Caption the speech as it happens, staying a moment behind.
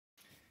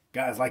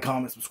Guys, like,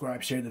 comment,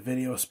 subscribe, share the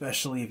video,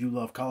 especially if you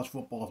love college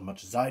football as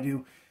much as I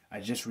do. I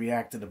just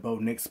reacted to Bo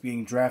Nix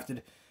being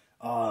drafted.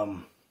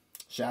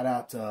 Shout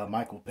out to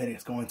Michael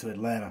Penix going to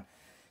Atlanta.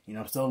 You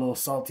know, I'm still a little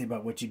salty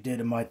about what you did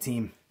to my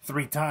team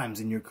 3 times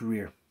in your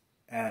career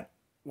at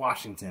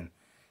Washington.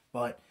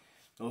 But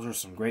those are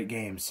some great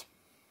games.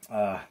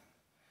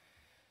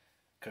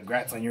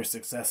 Congrats on your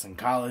success in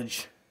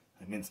college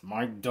against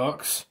my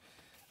Ducks.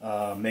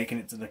 Making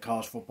it to the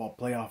college football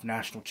playoff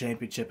national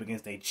championship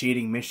against a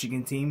cheating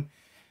Michigan team.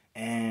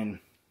 And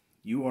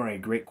you are a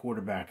great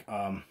quarterback.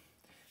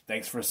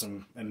 Thanks for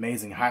some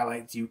amazing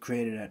highlights you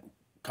created at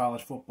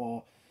college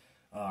football.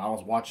 I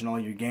was watching all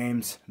your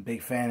games.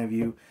 Big fan of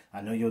you. I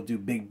know you'll do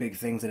big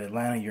things at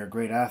Atlanta. You're a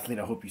great athlete.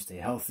 I hope you stay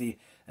healthy.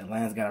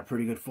 Atlanta's got a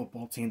pretty good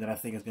football team that I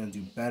think is going to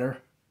do better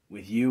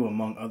with you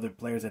among other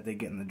players that they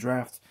get in the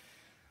draft.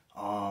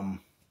 Not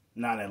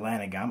an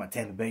Atlanta guy. I'm a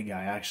Tampa Bay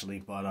guy, actually.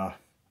 But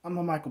I'm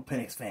a Michael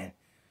Penix fan.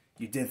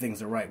 You did things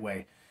the right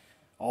way.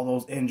 All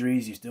those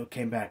injuries, you still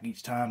came back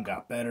each time,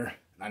 got better.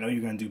 I know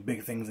you're going to do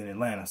big things in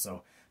Atlanta,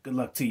 so good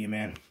luck to you,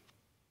 man.